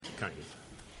kind.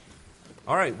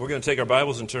 All right, we're going to take our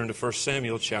Bibles and turn to 1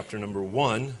 Samuel chapter number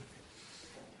 1.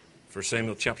 1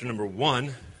 Samuel chapter number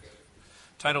 1.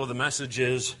 Title of the message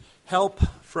is Help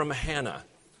from Hannah.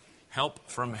 Help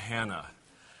from Hannah.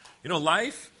 You know,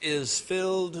 life is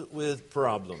filled with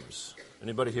problems.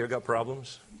 Anybody here got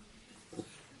problems?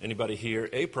 Anybody here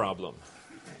a problem?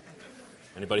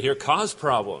 Anybody here cause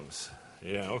problems?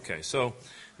 Yeah, okay. So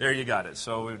there you got it.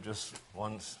 So we're just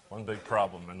one big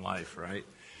problem in life, right?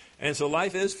 And so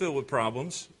life is filled with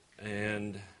problems,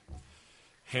 and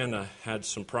Hannah had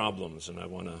some problems, and I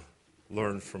want to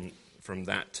learn from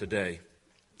that today,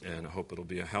 and I hope it'll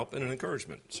be a help and an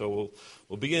encouragement. So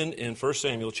we'll begin in 1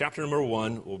 Samuel chapter number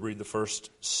 1. We'll read the first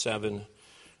 7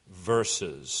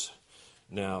 verses.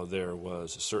 Now there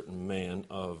was a certain man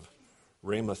of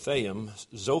Ramathaim,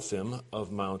 Zophim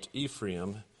of Mount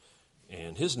Ephraim,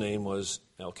 and his name was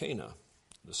Elkanah,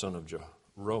 the son of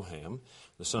Jeroham,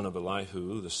 the son of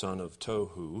Elihu, the son of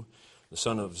Tohu, the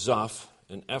son of Zoph,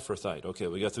 an Ephrathite. Okay,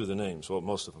 we got through the names, well,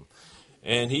 most of them.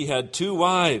 And he had 2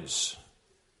 wives.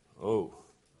 Oh,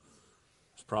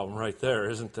 there's a problem right there,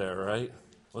 isn't there, right?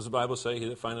 What does the Bible say? He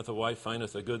that findeth a wife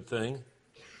findeth a good thing.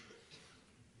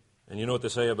 And you know what they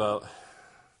say about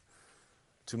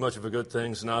too much of a good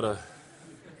thing's not a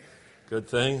good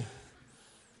thing?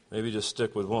 Maybe just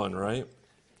stick with one, right?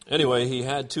 Anyway, he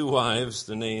had 2 wives.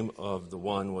 The name of the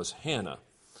one was Hannah,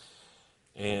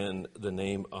 and the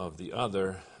name of the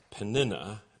other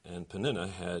Peninnah. And Peninnah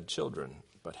had children,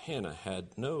 but Hannah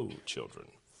had no children.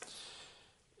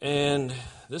 And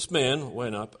this man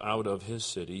went up out of his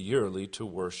city yearly to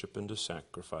worship and to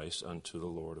sacrifice unto the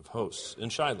Lord of hosts in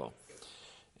Shiloh.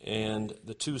 And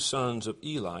the 2 sons of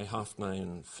Eli, Hophni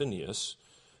and Phinehas,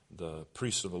 the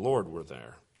priests of the Lord, were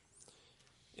there.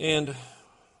 And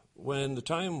when the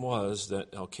time was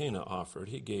that Elkanah offered,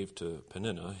 he gave to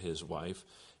Peninnah, his wife,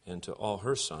 and to all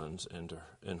her sons and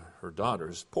her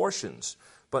daughters portions.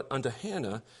 But unto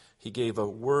Hannah he gave a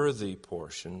worthy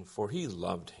portion, for he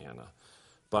loved Hannah.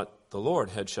 But the Lord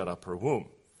had shut up her womb.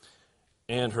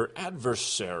 And her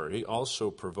adversary also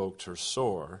provoked her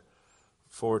sore,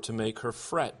 for to make her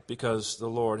fret, because the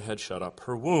Lord had shut up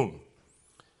her womb.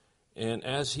 And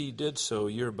as he did so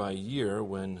year by year,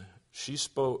 when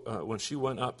she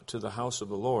went up to the house of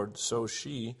the Lord, so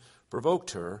she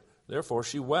provoked her. Therefore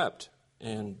she wept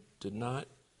and did not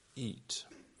eat.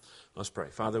 Let's pray.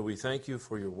 Father, we thank you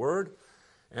for your word,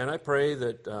 and I pray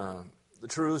that the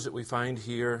truths that we find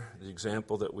here, the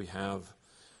example that we have,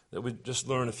 that we just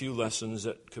learn a few lessons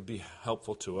that could be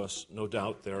helpful to us. No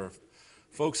doubt there are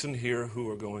folks in here who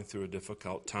are going through a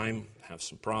difficult time, have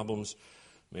some problems,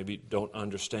 maybe don't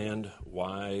understand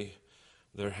why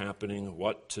they're happening,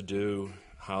 what to do,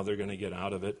 how they're going to get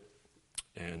out of it.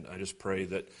 And I just pray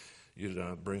that you'd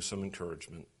bring some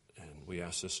encouragement. And we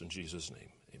ask this in Jesus' name.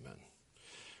 Amen.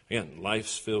 Again,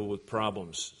 life's filled with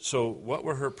problems. So what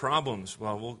were her problems?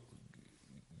 Well, we'll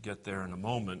get there in a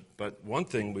moment. But one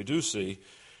thing we do see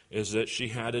is that she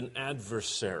had an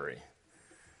adversary.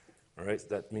 All right,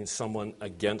 that means someone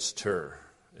against her.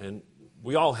 And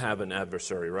we all have an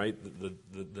adversary, right?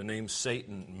 The name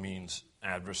Satan means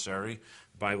adversary.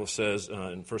 The Bible says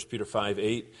in 1 Peter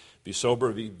 5:8, be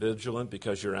sober, be vigilant,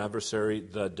 because your adversary,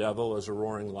 the devil, as a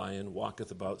roaring lion, walketh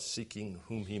about seeking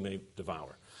whom he may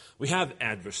devour. We have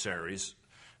adversaries.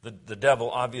 The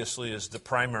devil obviously is the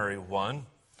primary one,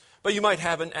 but you might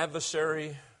have an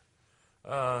adversary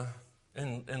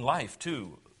in life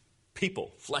too.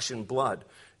 People, flesh and blood.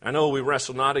 I know we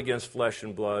wrestle not against flesh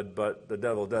and blood, but the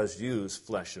devil does use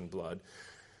flesh and blood.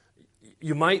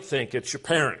 You might think it's your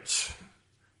parents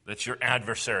that's your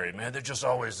adversary. Man, they're just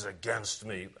always against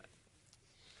me.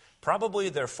 Probably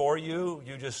they're for you.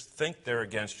 You just think they're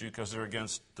against you because they're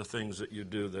against the things that you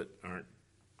do that aren't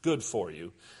good for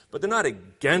you. But they're not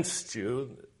against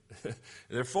you.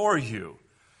 They're for you.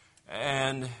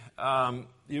 And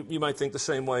you might think the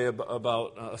same way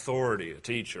about authority, a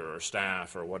teacher or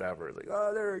staff or whatever. Like,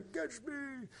 oh, they're against me.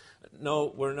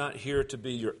 No, we're not here to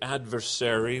be your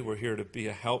adversary. We're here to be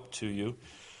a help to you.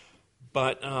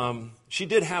 But she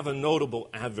did have a notable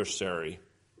adversary.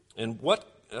 And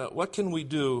what can we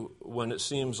do when it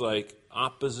seems like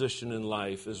opposition in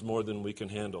life is more than we can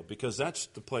handle? Because that's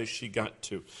the place she got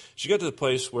to. She got to the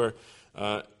place where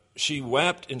she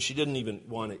wept and she didn't even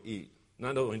want to eat.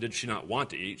 Not only did she not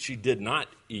want to eat, she did not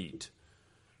eat.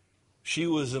 She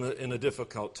was in a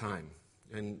difficult time.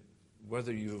 And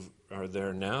whether you are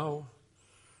there now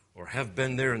or have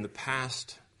been there in the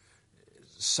past,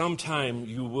 sometime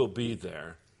you will be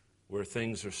there where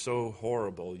things are so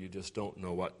horrible you just don't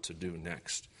know what to do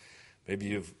next. Maybe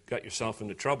you've got yourself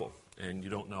into trouble and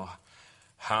you don't know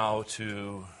how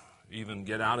to even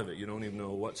get out of it. You don't even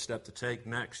know what step to take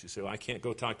next. You say, well, I can't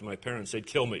go talk to my parents. They'd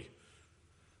kill me.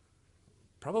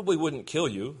 Probably wouldn't kill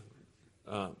you.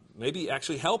 Maybe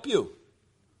actually help you.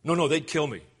 No, they'd kill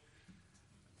me.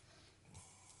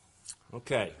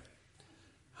 Okay.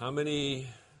 How many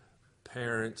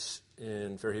parents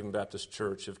in Fairhaven Baptist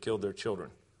Church have killed their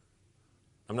children?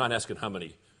 I'm not asking how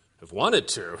many have wanted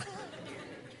to.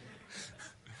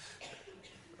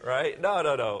 Right?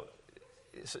 No.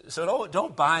 So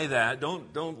don't buy that.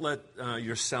 Don't let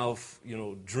yourself,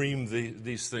 dream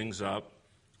these things up.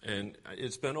 And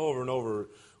it's been over and over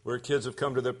where kids have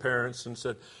come to their parents and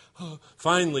said, oh,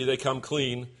 finally they come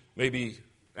clean. Maybe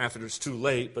after it's too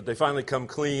late, but they finally come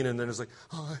clean, and then it's like,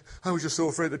 oh, I was just so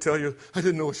afraid to tell you. I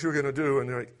didn't know what you were going to do. And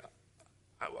they're like,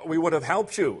 we would have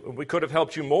helped you. We could have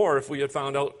helped you more if we had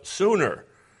found out sooner.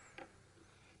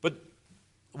 But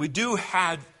we do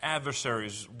have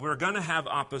adversaries. We're going to have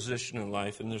opposition in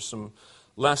life, and there's some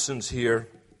lessons here.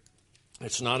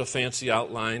 It's not a fancy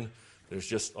outline. There's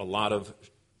just a lot of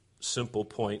simple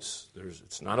points.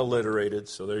 It's not alliterated,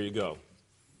 so there you go.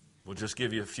 We'll just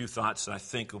give you a few thoughts that I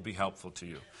think will be helpful to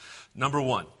you. Number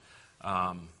one,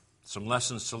 some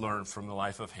lessons to learn from the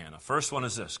life of Hannah. First one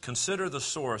is this. Consider the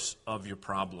source of your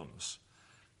problems.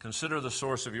 Consider the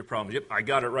source of your problems. Yep, I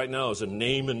got it right now as a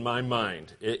name in my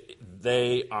mind.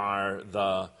 They are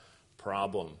the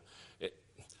problem.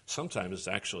 Sometimes it's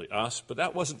actually us, but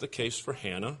that wasn't the case for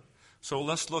Hannah. So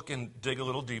let's look and dig a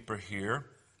little deeper here.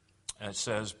 It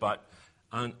says, but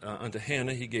unto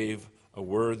Hannah he gave a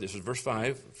word, this is verse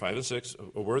 5 and 6,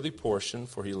 a worthy portion,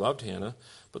 for he loved Hannah.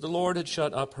 But the Lord had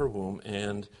shut up her womb,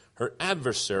 and her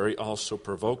adversary also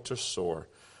provoked her sore,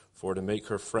 for to make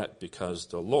her fret, because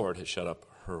the Lord had shut up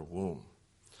her womb.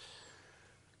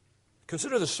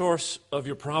 Consider the source of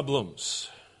your problems.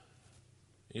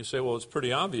 You say, well, it's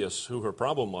pretty obvious who her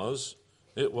problem was.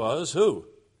 It was who?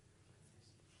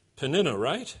 Peninnah,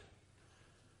 right?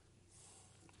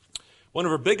 One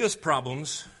of her biggest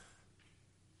problems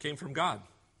came from God.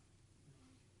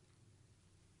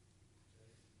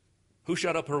 Who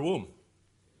shut up her womb?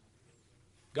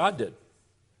 God did.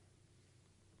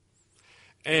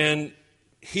 And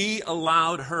he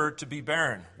allowed her to be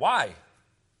barren. Why?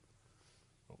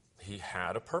 He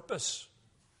had a purpose.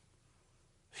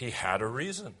 He had a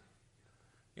reason.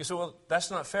 You say, well,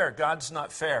 that's not fair. God's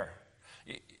not fair.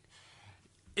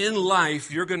 In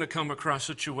life, you're going to come across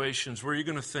situations where you're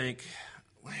going to think,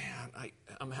 man,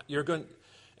 you're going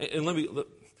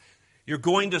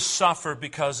to suffer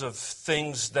because of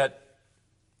things that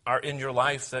are in your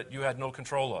life that you had no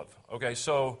control of. Okay,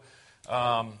 so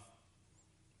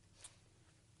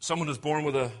someone who's born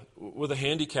with a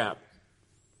handicap,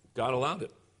 God allowed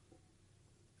it.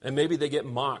 And maybe they get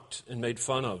mocked and made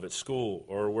fun of at school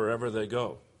or wherever they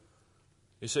go.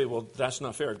 You say, well, that's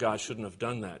not fair. God shouldn't have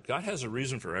done that. God has a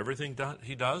reason for everything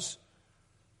he does.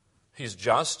 He's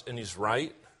just and he's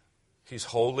right. He's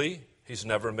holy. He's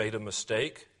never made a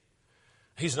mistake.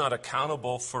 He's not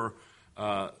accountable for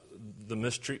the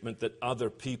mistreatment that other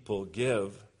people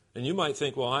give. And you might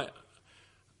think, well,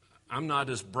 I'm not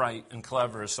as bright and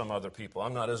clever as some other people.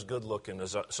 I'm not as good looking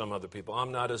as some other people.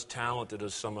 I'm not as talented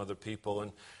as some other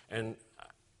people. And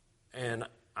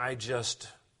I just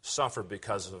suffer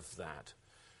because of that.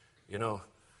 You know,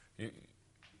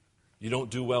 you don't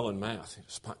do well in math.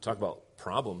 Talk about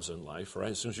problems in life,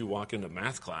 right? As soon as you walk into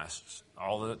math class,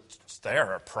 all that's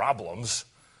there are problems,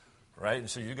 right? And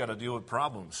so you got to deal with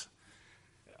problems.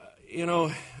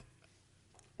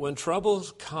 When trouble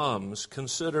comes,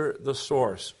 consider the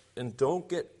source. And don't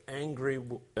get angry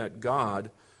at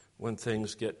God when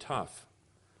things get tough.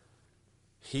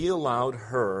 He allowed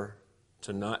her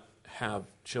to not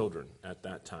have children at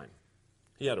that time.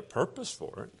 He had a purpose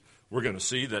for it. We're going to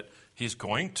see that he's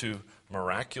going to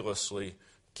miraculously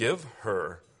give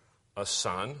her a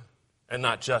son. And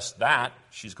not just that,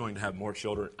 she's going to have more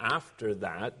children after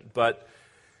that. But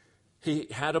he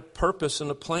had a purpose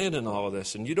and a plan in all of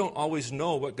this. And you don't always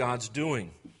know what God's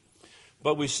doing.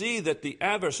 But we see that the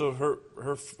adversary,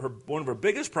 one of her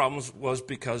biggest problems was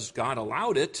because God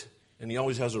allowed it, and he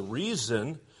always has a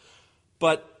reason.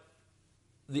 But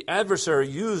the adversary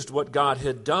used what God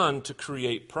had done to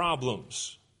create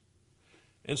problems.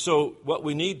 And so what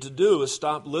we need to do is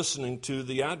stop listening to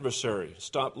the adversary,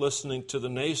 stop listening to the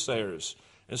naysayers,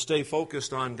 and stay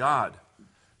focused on God.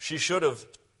 She should have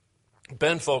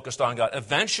been focused on God.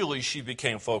 Eventually she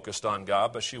became focused on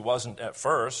God, but she wasn't at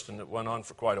first, and it went on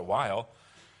for quite a while.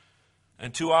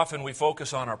 And too often we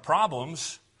focus on our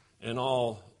problems and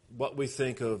all what we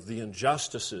think of the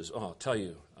injustices. Oh, I'll tell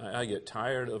you, I get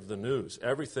tired of the news.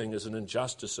 Everything is an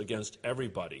injustice against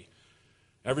everybody.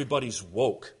 Everybody's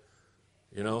woke.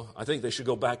 I think they should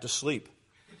go back to sleep.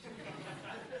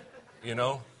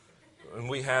 And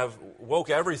we have woke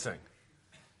everything.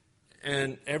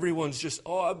 And everyone's just,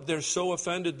 they're so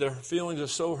offended. Their feelings are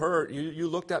so hurt. You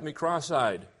looked at me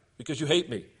cross-eyed because you hate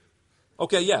me.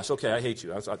 Okay, yes, okay, I hate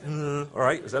you. All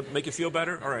right, does that make you feel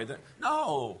better? All right.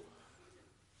 No.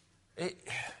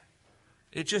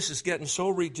 It just is getting so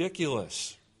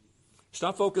ridiculous.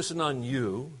 Stop focusing on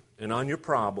you and on your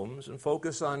problems and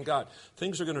focus on God.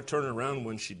 Things are going to turn around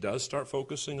when she does start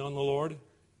focusing on the Lord.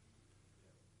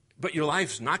 But your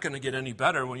life's not going to get any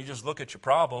better when you just look at your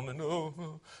problem and,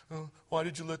 why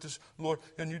did you let this, Lord,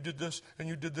 and you did this, and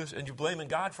you did this, and you're blaming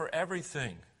God for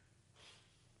everything.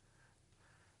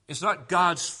 It's not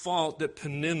God's fault that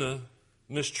Peninnah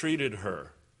mistreated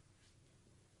her.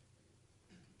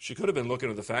 She could have been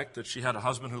looking at the fact that she had a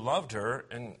husband who loved her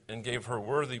and gave her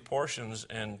worthy portions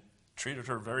and treated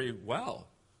her very well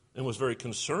and was very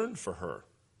concerned for her.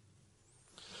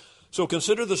 So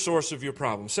consider the source of your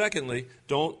problem. Secondly,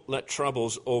 don't let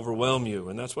troubles overwhelm you.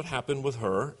 And that's what happened with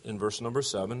her in verse number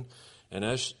 7. And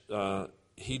as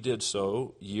he did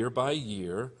so year by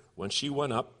year, when she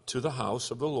went up to the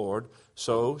house of the Lord,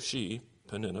 so she,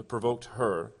 Peninnah, provoked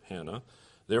her, Hannah.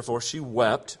 Therefore she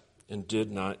wept and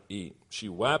did not eat. She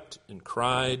wept and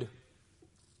cried.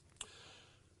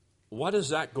 What is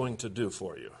that going to do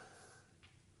for you?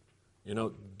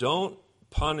 Don't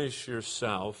punish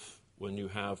yourself when you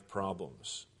have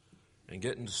problems and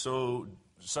get into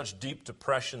such deep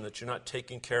depression that you're not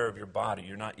taking care of your body.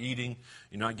 You're not eating.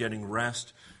 You're not getting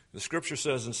rest. The scripture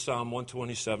says in Psalm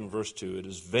 127, verse 2, it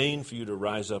is vain for you to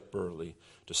rise up early,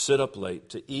 to sit up late,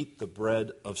 to eat the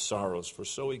bread of sorrows, for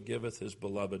so he giveth his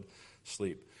beloved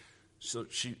sleep. So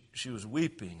she was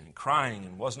weeping and crying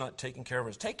and was not taking care of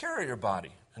it. Take care of your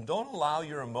body and don't allow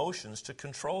your emotions to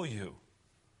control you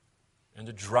and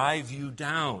to drive you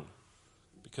down.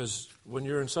 Because when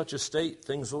you're in such a state,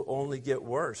 things will only get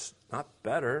worse, not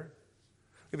better.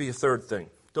 I'll give you a third thing.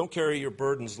 Don't carry your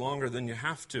burdens longer than you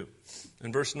have to.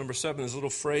 In verse number 7, there's a little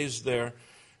phrase there,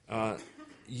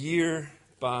 year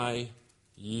by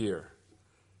year.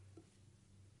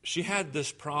 She had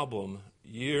this problem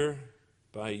year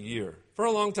by year for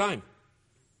a long time.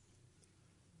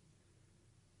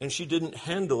 And she didn't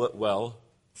handle it well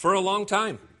for a long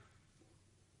time.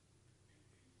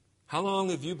 How long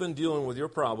have you been dealing with your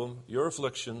problem, your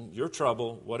affliction, your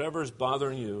trouble, whatever is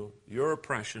bothering you, your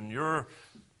oppression, your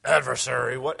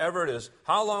adversary, whatever it is?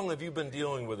 How long have you been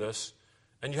dealing with this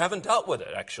and you haven't dealt with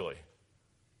it, actually?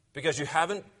 Because you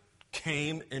haven't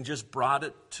came and just brought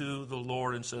it to the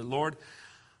Lord and said, Lord,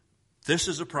 this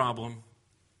is a problem.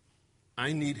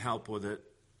 I need help with it,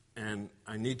 and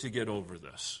I need to get over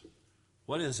this.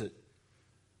 What is it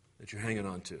that you're hanging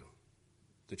on to,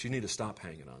 that you need to stop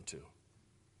hanging on to?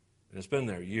 And it's been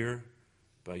there year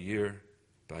by year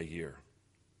by year.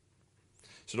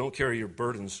 So don't carry your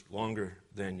burdens longer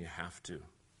than you have to.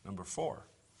 Number 4.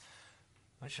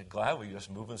 I'm actually glad we're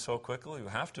just moving so quickly. We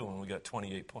have to when we got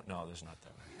 28 points. No, there's not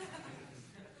that many.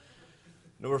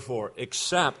 Number 4,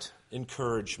 accept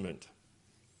encouragement.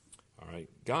 All right,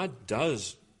 God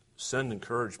does send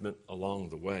encouragement along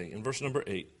the way. In verse number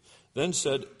 8, then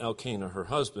said Elkanah, her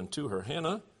husband, to her,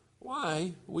 Hannah,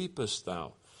 why weepest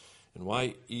thou? And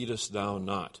why eatest thou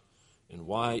not? And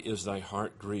why is thy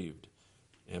heart grieved?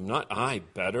 Am not I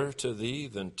better to thee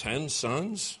than 10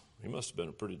 sons? He must have been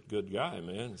a pretty good guy,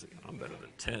 man. He's like, I'm better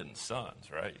than 10 sons,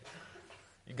 right?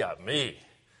 You got me.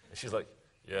 And she's like,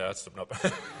 yeah, that's something up.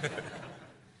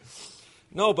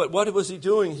 No, but what was he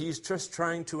doing? He's just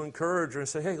trying to encourage her and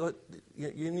say, hey,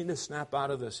 you need to snap out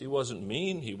of this. He wasn't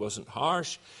mean. He wasn't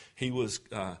harsh. He was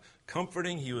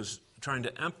comforting. He was trying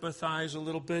to empathize a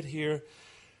little bit here.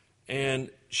 And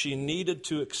she needed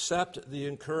to accept the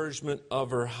encouragement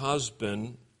of her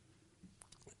husband.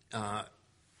 And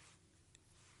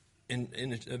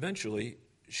eventually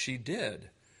she did.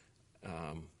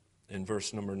 In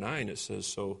verse number 9 it says,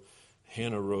 so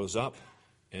Hannah rose up,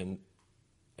 and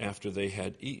after they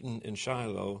had eaten in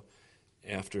Shiloh,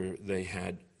 after they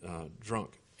had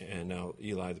drunk. And now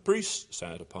Eli the priest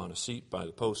sat upon a seat by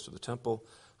the post of the temple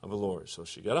of the Lord. So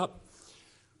she got up,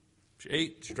 she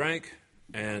ate, she drank,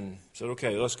 and said,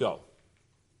 okay, let's go.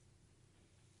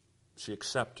 She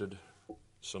accepted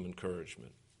some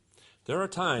encouragement. There are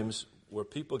times where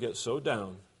people get so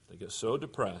down, they get so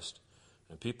depressed,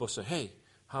 and people say, hey,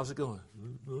 how's it going?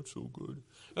 Not so good.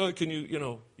 Can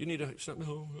you need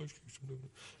something?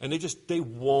 And they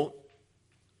won't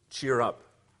cheer up.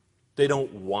 They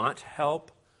don't want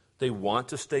help. They want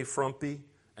to stay frumpy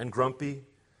and grumpy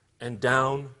and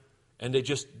down. And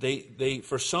they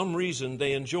for some reason,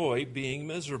 they enjoy being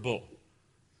miserable.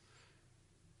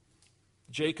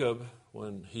 Jacob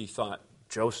when he thought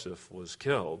Joseph was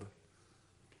killed,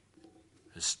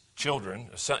 his children,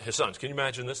 his sons, can you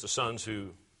imagine this? The sons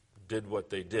who did what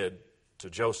they did to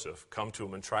Joseph come to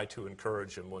him and try to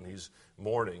encourage him when he's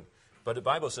mourning. But the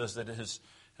Bible says that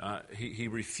he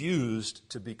refused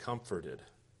to be comforted.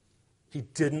 He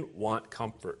didn't want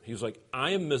comfort. He was like,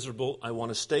 I am miserable. I want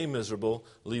to stay miserable.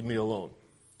 Leave me alone.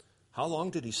 How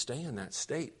long did he stay in that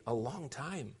state? A long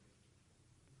time.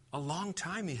 A long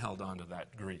time he held on to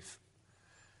that grief.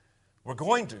 We're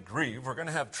going to grieve. We're going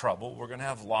to have trouble. We're going to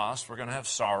have loss. We're going to have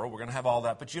sorrow. We're going to have all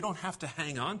that. But you don't have to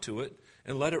hang on to it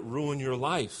and let it ruin your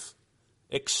life.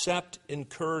 Accept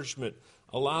encouragement.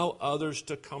 Allow others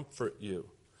to comfort you.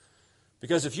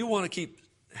 Because if you want to keep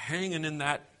hanging in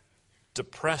that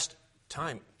depressed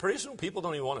time, pretty soon people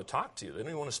don't even want to talk to you. They don't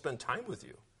even want to spend time with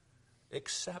you.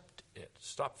 Accept it.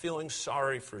 Stop feeling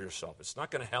sorry for yourself. It's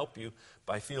not going to help you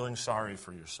by feeling sorry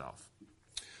for yourself.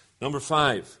 Number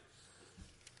 5,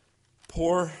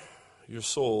 pour your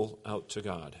soul out to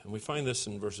God. And we find this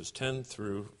in verses 10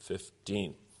 through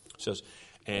 15. It says,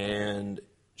 and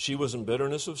she was in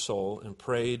bitterness of soul and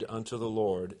prayed unto the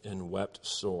Lord and wept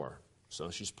sore. So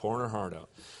she's pouring her heart out.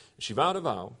 She vowed a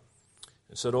vow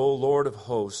and said, O Lord of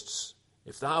hosts,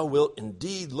 if thou wilt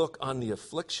indeed look on the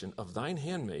affliction of thine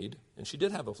handmaid, and she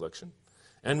did have affliction,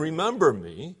 and remember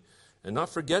me, and not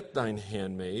forget thine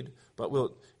handmaid, but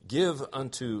wilt give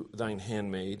unto thine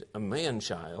handmaid a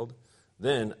man-child,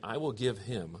 then I will give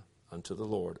him unto the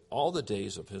Lord all the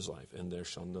days of his life, and there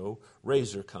shall no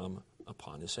razor come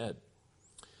upon his head.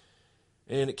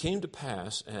 And it came to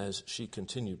pass, as she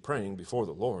continued praying before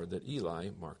the Lord, that Eli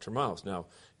marked her mouth. Now,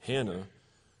 Hannah,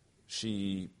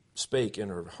 she spake in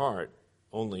her heart,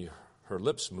 only her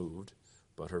lips moved,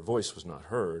 but her voice was not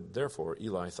heard. Therefore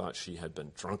Eli thought she had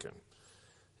been drunken.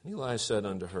 And Eli said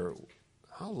unto her,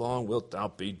 how long wilt thou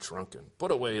be drunken?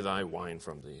 Put away thy wine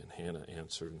from thee. And Hannah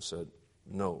answered and said,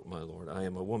 no, my Lord, I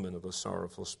am a woman of a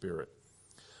sorrowful spirit.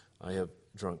 I have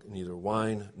drunk neither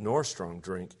wine nor strong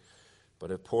drink, but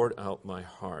have poured out my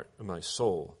heart and my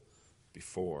soul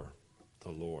before the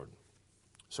Lord.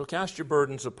 So cast your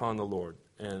burdens upon the Lord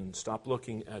and stop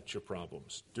looking at your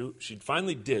problems. She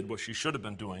finally did what she should have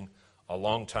been doing a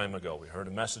long time ago. We heard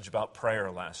a message about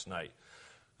prayer last night.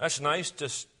 That's nice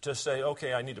to say,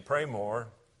 okay, I need to pray more,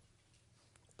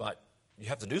 but you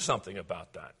have to do something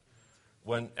about that.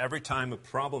 When every time a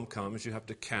problem comes, you have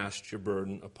to cast your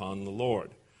burden upon the Lord.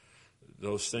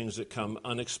 Those things that come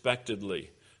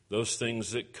unexpectedly, those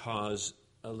things that cause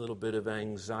a little bit of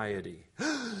anxiety.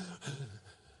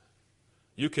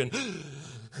 You can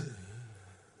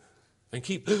and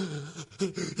keep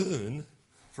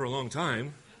for a long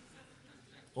time,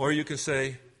 or you can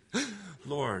say,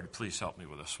 Lord, please help me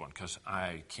with this one because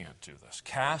I can't do this.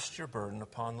 Cast your burden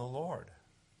upon the Lord.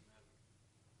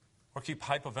 Or keep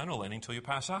hyperventilating until you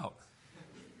pass out.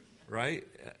 Right?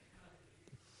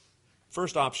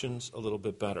 First option's a little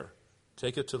bit better.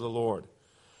 Take it to the Lord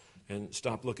and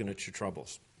stop looking at your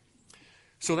troubles.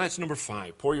 So that's number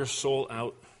 5. Pour your soul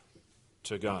out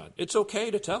to God. It's okay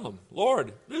to tell him,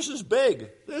 Lord, this is big.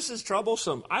 This is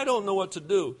troublesome. I don't know what to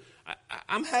do.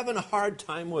 I'm having a hard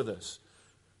time with this.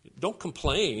 Don't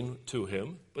complain to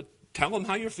him, but tell him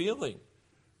how you're feeling.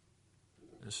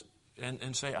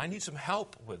 And say, I need some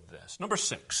help with this. Number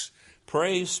 6,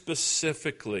 pray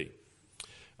specifically.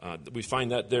 We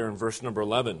find that there in verse number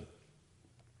 11.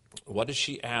 What does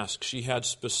she ask? She had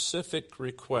specific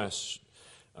requests.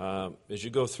 As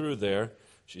you go through there,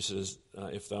 she says,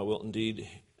 if thou wilt indeed,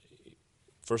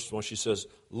 first of all, she says,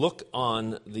 look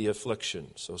on the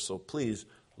affliction. So please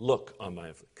look on my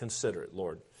affliction. Consider it,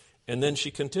 Lord. And then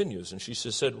she continues, and she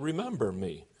said, remember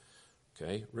me.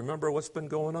 Okay, remember what's been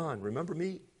going on. Remember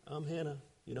me, I'm Hannah.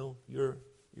 You know, you're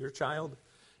your child.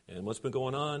 And what's been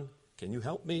going on? Can you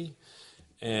help me?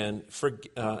 And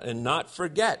not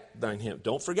forget thine hand.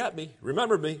 Don't forget me.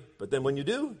 Remember me. But then when you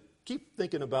do, keep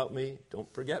thinking about me.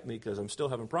 Don't forget me because I'm still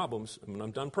having problems. And when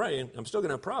I'm done praying, I'm still going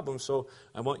to have problems. So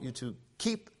I want you to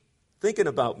keep thinking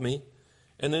about me.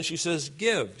 And then she says,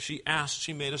 give. She asked,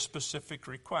 she made a specific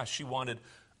request. She wanted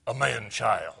a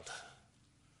man-child.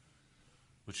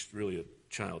 Which really a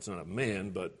child's not a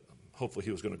man, but hopefully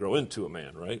he was going to grow into a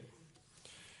man, right?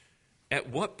 At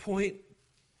what point,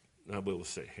 we'll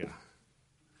say, yeah.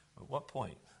 At what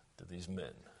point do these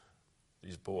men,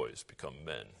 these boys become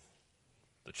men?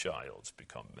 The childs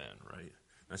become men, right?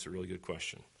 That's a really good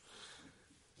question.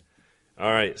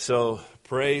 All right, so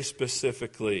pray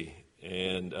specifically,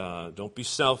 and don't be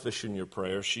selfish in your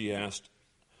prayer. She asked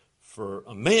for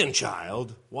a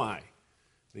man-child. Why?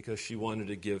 Because she wanted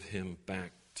to give him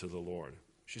back to the Lord.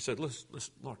 She said,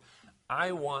 listen, Lord,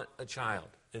 I want a child.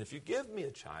 And if you give me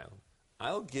a child,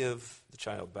 I'll give the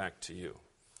child back to you.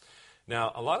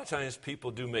 Now, a lot of times people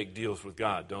do make deals with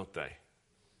God, don't they?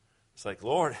 It's like,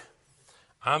 Lord,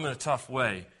 I'm in a tough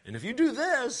way, and if you do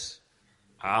this,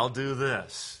 I'll do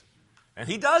this. And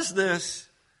he does this,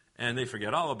 and they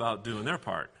forget all about doing their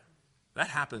part. That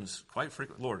happens quite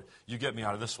frequently. Lord, you get me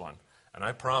out of this one, and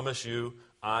I promise you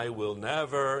I will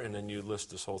never, and then you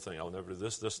list this whole thing. I'll never do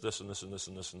this, this, this, and this, and this,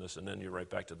 and this, and this, and then you're right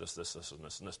back to this, this, this, and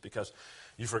this, and this, because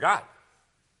you forgot.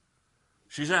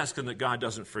 She's asking that God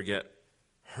doesn't forget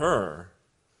her,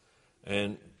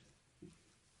 and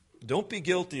don't be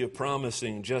guilty of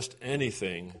promising just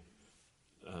anything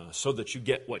so that you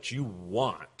get what you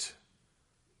want.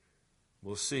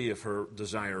 We'll see if her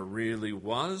desire really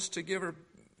was to give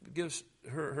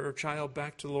her child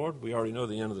back to the Lord. We already know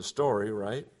the end of the story,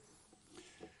 right?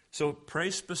 So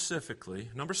pray specifically.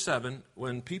 Number 7,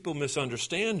 when people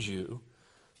misunderstand you,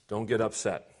 don't get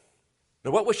upset.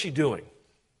 Now, what was she doing?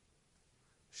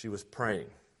 She was praying.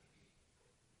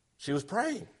 She was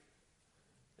praying.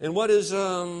 And what is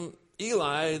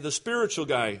Eli, the spiritual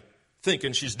guy,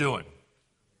 thinking she's doing?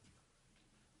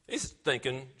 He's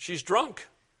thinking she's drunk.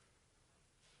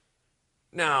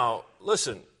 Now,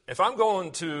 listen, if I'm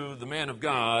going to the man of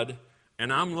God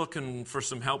and I'm looking for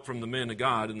some help from the man of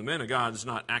God, and the man of God is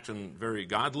not acting very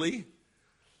godly,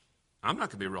 I'm not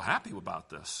going to be real happy about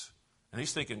this. And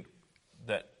he's thinking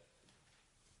that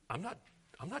I'm not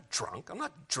drunk, I'm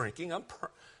not drinking,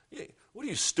 what are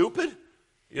you, stupid?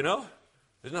 You know?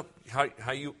 Isn't that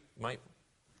how you might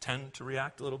tend to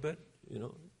react a little bit? You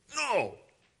know? No!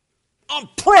 I'm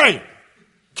praying!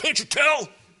 Can't you tell?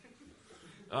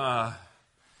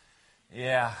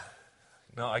 Yeah.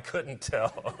 No, I couldn't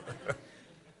tell.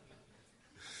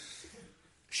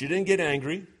 She didn't get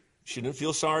angry. She didn't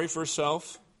feel sorry for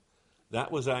herself.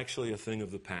 That was actually a thing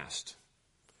of the past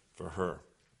for her.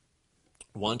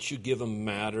 Once you give a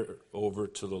matter over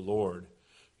to the Lord,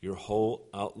 your whole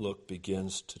outlook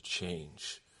begins to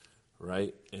change,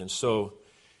 right? And so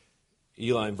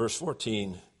Eli in verse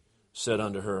 14 said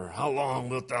unto her, How long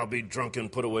wilt thou be drunken?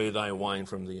 Put away thy wine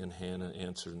from thee. And Hannah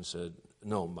answered and said,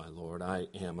 No, my Lord, I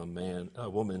am a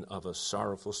woman of a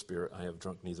sorrowful spirit. I have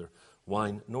drunk neither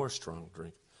wine nor strong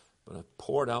drink, but I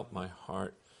poured out my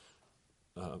heart,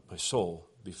 my soul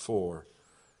before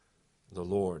the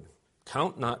Lord.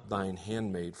 Count not thine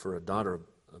handmaid for a daughter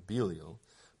of Belial,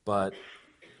 but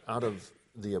out of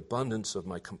the abundance of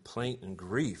my complaint and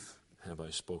grief have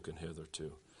I spoken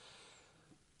hitherto.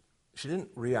 She didn't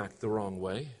react the wrong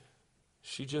way.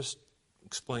 She just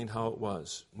explained how it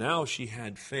was. Now she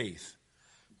had faith.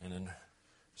 And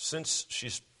since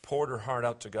she's poured her heart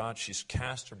out to God, she's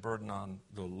cast her burden on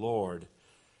the Lord,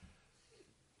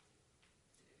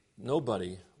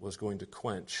 nobody was going to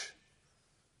quench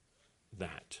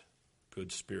that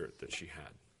good spirit that she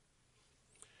had.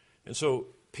 And so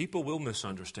people will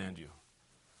misunderstand you.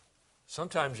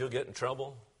 Sometimes you'll get in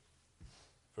trouble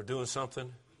for doing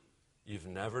something you've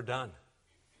never done.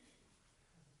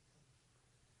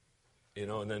 You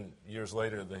know, and then years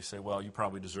later they say, well, you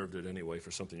probably deserved it anyway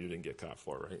for something you didn't get caught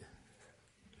for, right?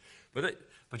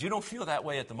 But you don't feel that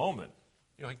way at the moment.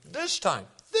 You're like, this time,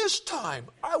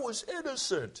 I was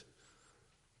innocent.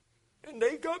 And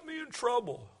they got me in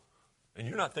trouble. And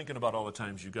you're not thinking about all the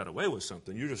times you got away with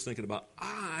something. You're just thinking about,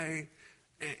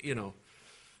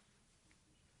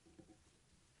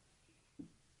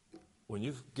 when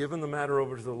you've given the matter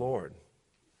over to the Lord,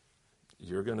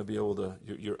 you're going to be able to,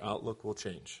 your outlook will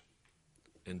change.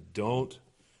 And don't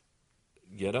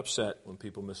get upset when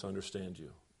people misunderstand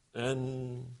you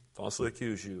and falsely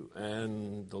accuse you,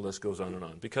 and the list goes on and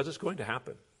on. Because it's going to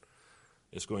happen.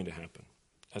 It's going to happen.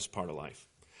 That's part of life.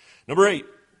 Number 8,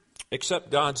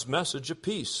 accept God's message of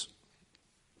peace.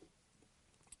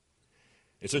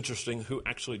 It's interesting who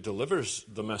actually delivers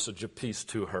the message of peace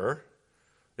to her.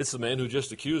 It's the man who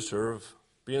just accused her of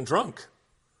being drunk.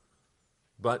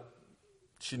 But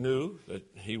she knew that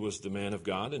he was the man of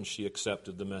God, and she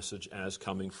accepted the message as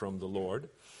coming from the Lord.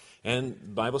 And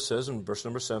the Bible says in verse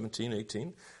number 17,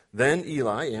 18, Then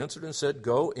Eli answered and said,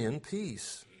 Go in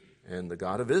peace, and the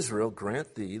God of Israel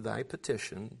grant thee thy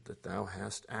petition that thou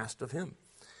hast asked of him.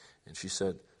 And she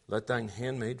said, Let thine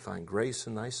handmaid find grace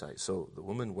in thy sight. So the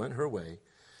woman went her way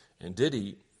and did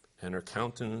eat, and her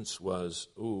countenance was,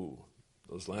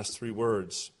 those last 3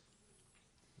 words,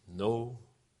 no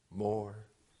more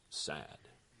sad.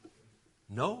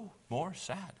 No more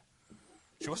sad.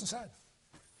 She wasn't sad.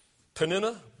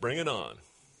 Peninnah, bring it on.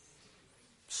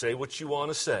 Say what you want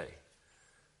to say.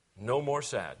 No more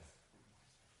sad.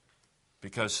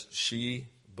 Because she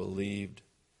believed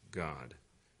God.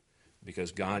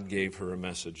 Because God gave her a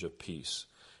message of peace.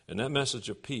 And that message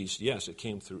of peace, yes, it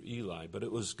came through Eli, but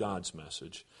it was God's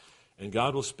message. And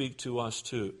God will speak to us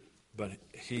too, but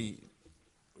he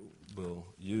will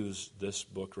use this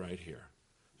book right here.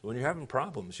 So when you're having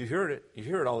problems, you hear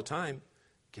it all the time,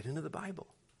 get into the Bible.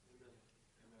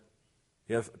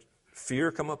 You have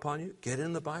fear come upon you, get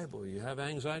in the Bible. You have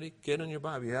anxiety, get in your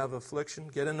Bible. You have affliction,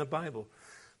 get in the Bible.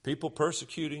 People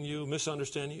persecuting you,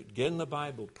 misunderstanding you, get in the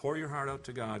Bible. Pour your heart out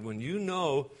to God. When you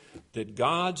know that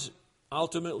God's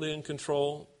ultimately in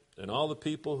control and all the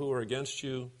people who are against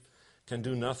you can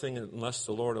do nothing unless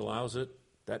the Lord allows it,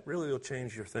 that really will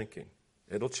change your thinking.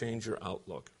 It'll change your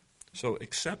outlook. So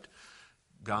accept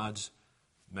God's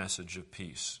message of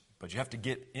peace. But you have to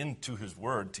get into His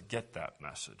Word to get that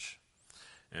message.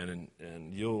 And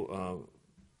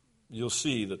you'll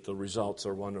see that the results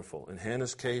are wonderful. In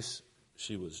Hannah's case,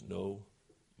 she was no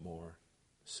more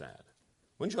sad.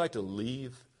 Wouldn't you like to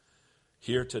leave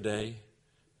here today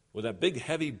with that big,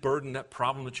 heavy burden, that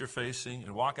problem that you're facing,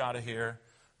 and walk out of here,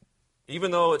 even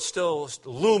though it's still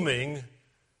looming,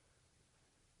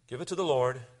 give it to the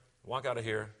Lord, walk out of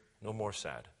here, no more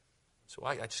sad. So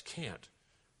I just can't.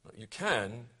 You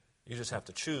can, you just have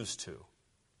to choose to.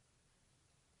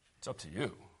 It's up to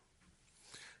you.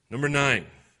 Number 9,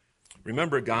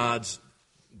 remember God's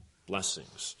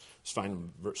blessings. Let's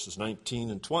find verses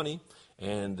 19 and 20.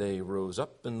 And they rose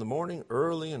up in the morning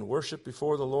early and worshiped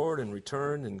before the Lord and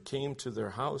returned and came to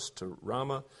their house to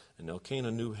Ramah. And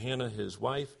Elkanah knew Hannah his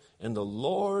wife, and the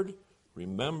Lord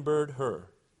remembered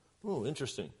her. Oh,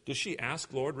 interesting. Did she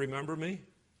ask, Lord, remember me?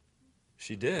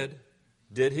 She did.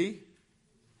 Did he?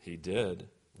 He did.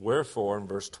 Wherefore, in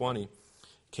verse 20,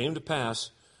 came to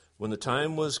pass, when the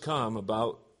time was come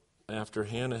about after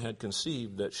Hannah had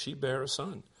conceived, that she bare a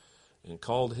son, and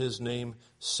called his name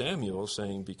Samuel,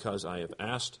 saying, because I have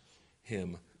asked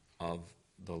him of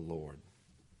the Lord.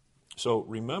 So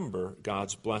remember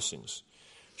God's blessings.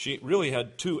 She really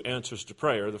had 2 answers to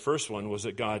prayer. The first one was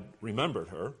that God remembered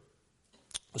her.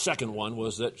 The second one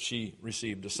was that she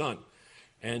received a son.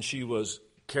 And she was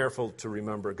careful to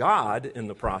remember God in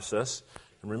the process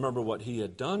and remember what He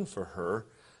had done for her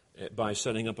by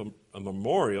setting up a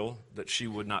memorial that she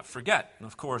would not forget. And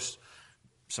of course,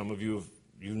 some of you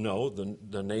know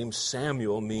the name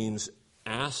Samuel means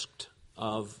asked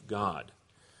of God.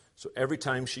 So every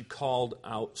time she called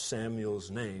out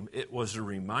Samuel's name, it was a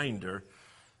reminder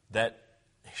that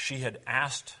she had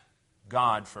asked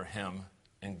God for him,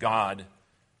 and God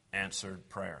answered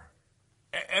prayer.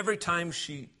 Every time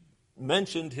she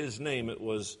mentioned his name, it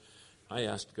was, I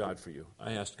asked God for you.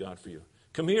 I asked God for you.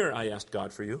 Come here, I asked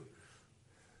God for you.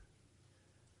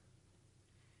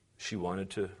 She wanted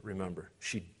to remember.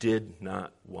 She did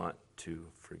not want to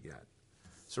forget.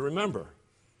 So remember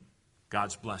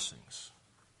God's blessings.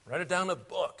 Write it down in a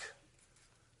book.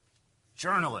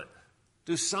 Journal it.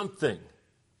 Do something.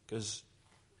 Because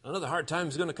another hard time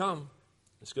is going to come.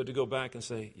 It's good to go back and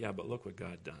say, yeah, but look what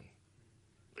God done.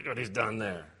 Look what He's done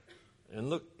there. And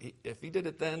look, if He did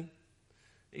it then,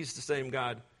 He's the same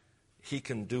God. He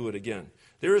can do it again.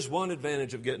 There is one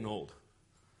advantage of getting old.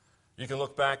 You can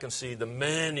look back and see the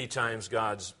many times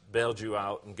God's bailed you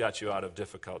out and got you out of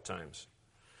difficult times.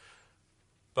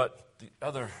 But the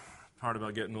other part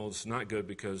about getting old is not good,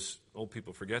 because old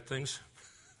people forget things.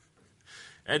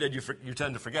 And then you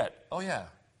tend to forget. Oh, yeah.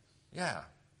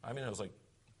 I mean, it was like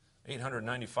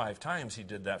 895 times He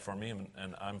did that for me,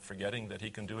 and I'm forgetting that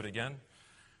He can do it again.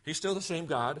 He's still the same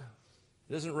God.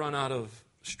 He doesn't run out of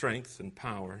strength and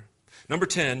power. Number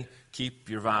 10, keep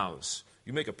your vows.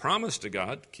 You make a promise to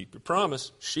God, keep your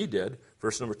promise. She did.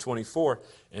 Verse number 24,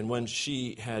 and when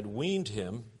she had weaned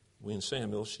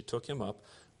Samuel, she took him up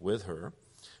with her,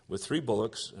 with 3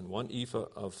 bullocks and 1 ephah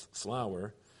of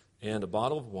flour and a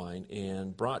bottle of wine,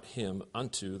 and brought him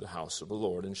unto the house of the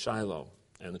Lord in Shiloh.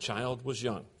 And the child was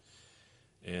young.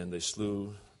 And they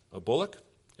slew a bullock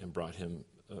and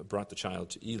brought the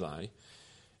child to Eli.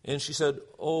 And she said,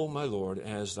 O my Lord,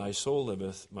 as thy soul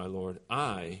liveth, my Lord,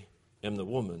 I am the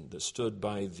woman that stood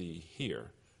by thee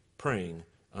here, praying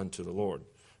unto the Lord.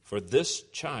 For this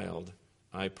child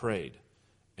I prayed,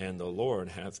 and the Lord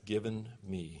hath given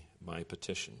me my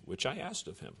petition, which I asked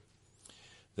of him.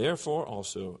 Therefore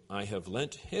also I have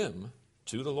lent him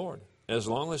to the Lord. As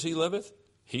long as he liveth,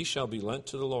 he shall be lent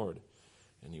to the Lord.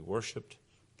 And he worshipped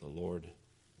the Lord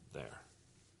there.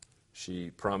 She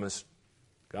promised,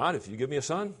 God, if you give me a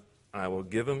son, I will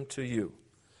give him to you.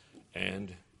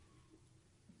 And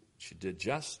she did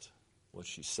just what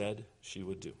she said she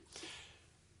would do.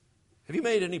 Have you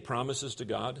made any promises to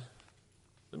God?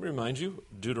 Let me remind you,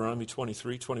 Deuteronomy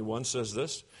 23:21 says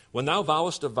this, when thou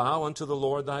vowest a vow unto the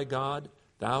Lord thy God,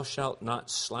 thou shalt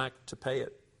not slack to pay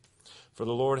it. For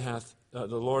the Lord hath the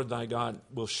Lord thy God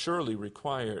will surely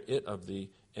require it of thee,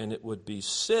 and it would be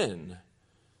sin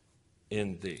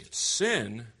in thee.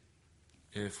 Sin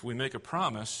if we make a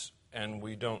promise and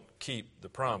we don't keep the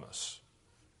promise.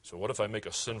 So what if I make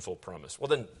a sinful promise? Well,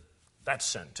 then that's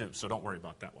sin too, so don't worry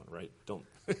about that one, right? Don't.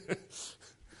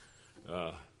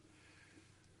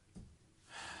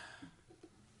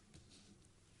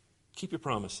 Keep your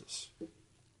promises.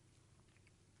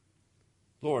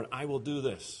 Lord, I will do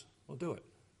this. Well, do it.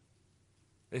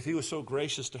 If he was so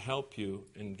gracious to help you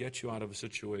and get you out of a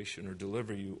situation or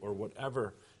deliver you or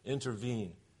whatever,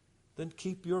 intervene, then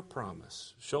keep your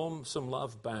promise. Show him some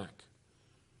love back,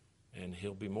 and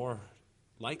he'll be more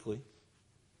likely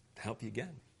to help you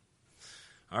again.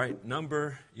 All right,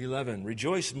 number 11.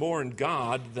 Rejoice more in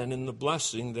God than in the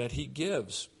blessing that he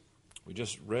gives. We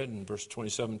just read in verse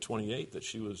 27, 28 that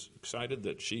she was excited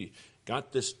that she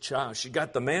got this child. She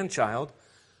got the man-child,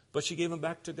 but she gave him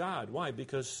back to God. Why?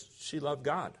 Because she loved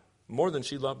God more than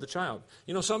she loved the child.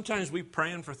 You know, sometimes we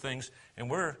praying for things, and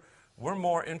we're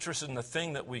more interested in the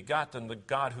thing that we got than the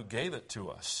God who gave it to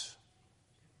us.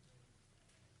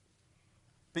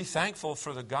 Be thankful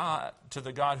for the God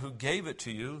who gave it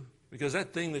to you, because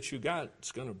that thing that you got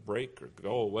is going to break or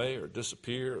go away or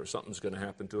disappear, or something's going to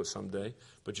happen to it someday.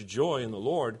 But your joy in the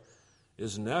Lord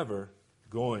is never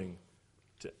going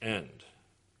to end.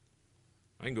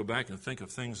 I can go back and think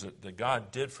of things that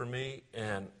God did for me,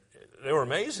 and they were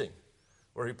amazing,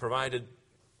 where he provided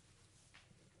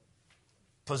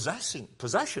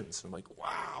possessions. I'm like,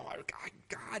 wow,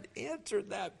 God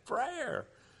answered that prayer.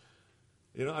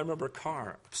 You know, I remember a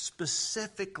car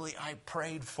specifically I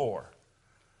prayed for.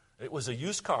 It was a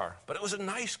used car, but it was a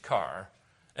nice car,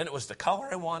 and it was the color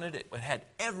I wanted. It had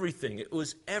everything. It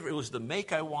was the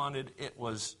make I wanted. It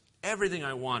was everything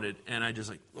I wanted, and I just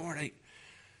like, Lord, I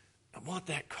want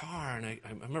that car. And I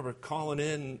remember calling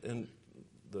in, and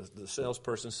the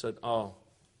salesperson said, oh,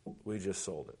 we just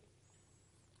sold it.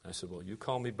 I said, well, you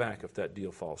call me back if that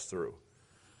deal falls through.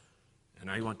 And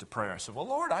I went to prayer. I said, well,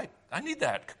 Lord, I need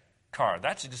that car.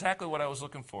 That's exactly what I was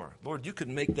looking for. Lord, you could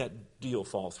make that deal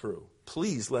fall through.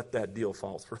 Please let that deal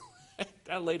fall through.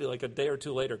 That lady, like a day or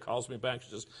two later, calls me back. She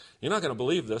says, you're not going to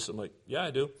believe this. I'm like, yeah,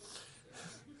 I do.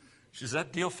 She says,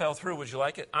 that deal fell through. Would you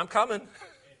like it? I'm coming.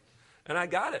 And I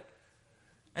got it.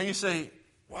 And you say,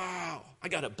 wow, I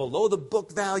got it below the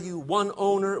book value, one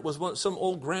owner. It was some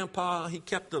old grandpa. He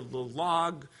kept the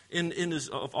log in his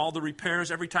of all the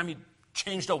repairs. Every time he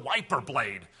changed a wiper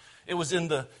blade, it was in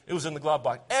the glove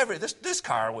box. This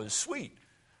car was sweet.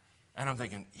 And I'm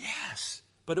thinking, yes,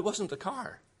 but it wasn't the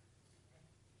car.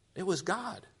 It was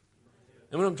God.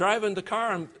 And when I'm driving the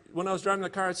car, when I was driving the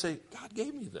car, I'd say, God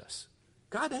gave me this.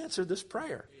 God answered this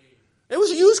prayer. It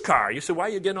was a used car. You say, why are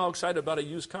you getting all excited about a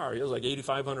used car? It was like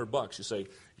 $8,500. You say,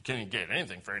 you can't even get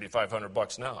anything for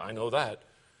 $8,500 now. I know that.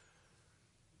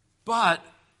 But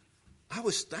I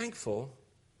was thankful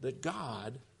that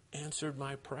God answered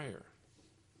my prayer.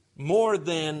 More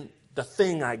than the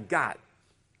thing I got,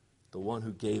 the one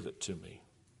who gave it to me.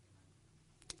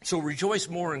 So rejoice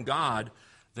more in God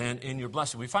than in your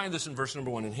blessing. We find this in verse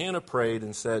number 1. And Hannah prayed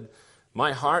and said,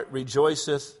 my heart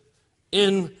rejoiceth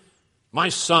in my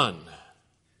son.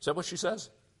 Is that what she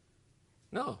says?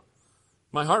 No.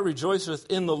 My heart rejoiceth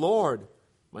in the Lord.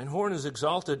 Mine horn is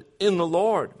exalted in the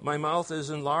Lord. My mouth is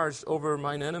enlarged over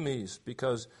mine enemies,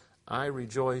 because I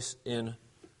rejoice in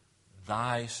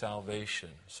thy salvation.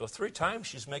 So 3 times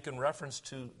she's making reference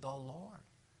to the Lord.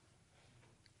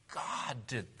 God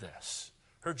did this.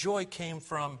 Her joy came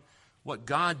from what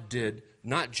God did,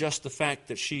 not just the fact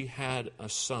that she had a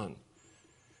son.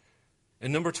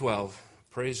 And number 12,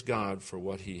 praise God for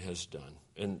what he has done.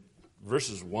 And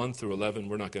verses 1 through 11,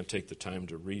 we're not going to take the time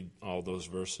to read all those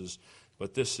verses,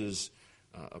 but this is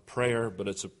a prayer, but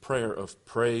it's a prayer of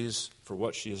praise for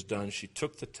what she has done. She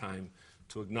took the time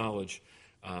to acknowledge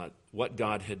what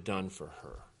God had done for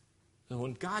her. And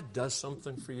when God does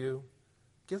something for you,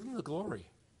 give him the glory.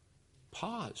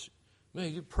 Pause.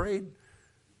 Man, you prayed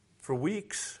for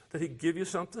weeks that he'd give you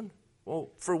something? Well,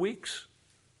 for weeks,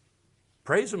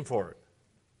 praise him for it.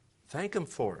 Thank him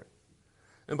for it.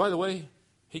 And by the way,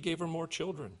 he gave her more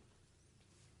children.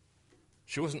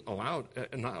 She wasn't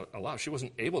she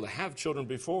wasn't able to have children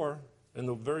before, and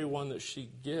the very one that she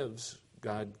gives,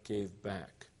 God gave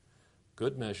back.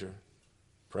 Good measure,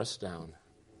 pressed down.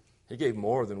 He gave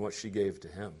more than what she gave to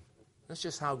him. That's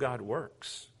just how God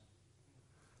works.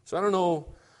 So I don't know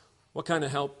what kind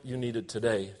of help you needed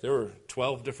today. There were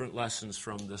 12 different lessons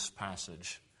from this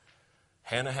passage.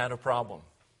 Hannah had a problem.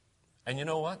 And you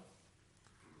know what?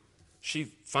 She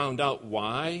found out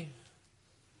why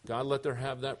God let her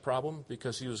have that problem,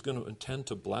 because he was going to intend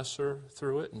to bless her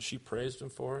through it, and she praised him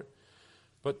for it.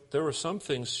 But there were some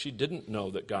things she didn't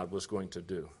know that God was going to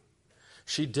do.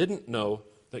 She didn't know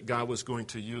that God was going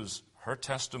to use her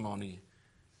testimony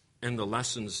and the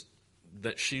lessons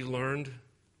that she learned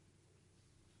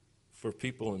for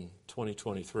people in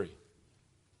 2023.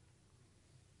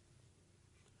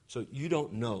 So you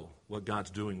don't know what God's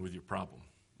doing with your problem.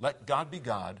 Let God be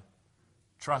God.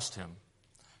 Trust Him.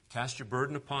 Cast your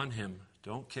burden upon Him.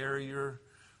 Don't carry your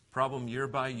problem year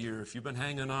by year. If you've been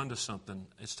hanging on to something,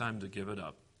 it's time to give it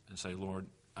up and say, Lord,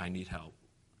 I need help.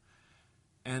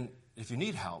 And if you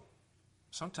need help,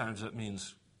 sometimes that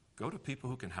means go to people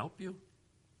who can help you.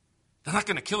 They're not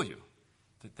going to kill you.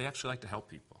 They actually like to help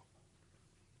people.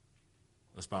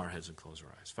 Let's bow our heads and close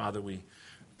our eyes. Father, we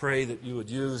pray that you would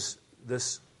use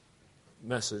this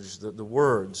message, the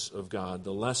words of God,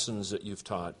 the lessons that you've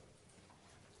taught.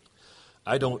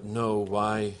 I don't know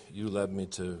why you led me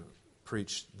to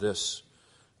preach this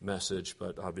message,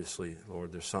 but obviously,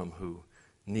 Lord, there's some who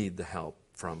need the help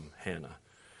from Hannah.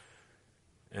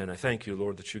 And I thank you,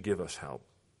 Lord, that you give us help.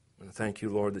 And I thank you,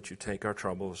 Lord, that you take our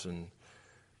troubles and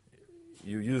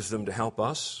you use them to help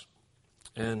us,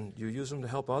 and you use them to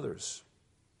help others.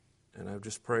 And I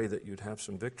just pray that you'd have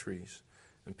some victories,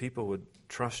 and people would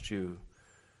trust you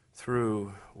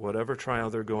through whatever trial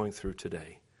they're going through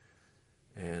today,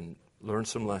 and learn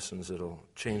some lessons that'll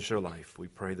change their life. We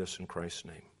pray this in Christ's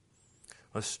name.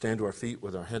 Let's stand to our feet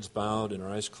with our heads bowed and our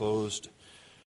eyes closed.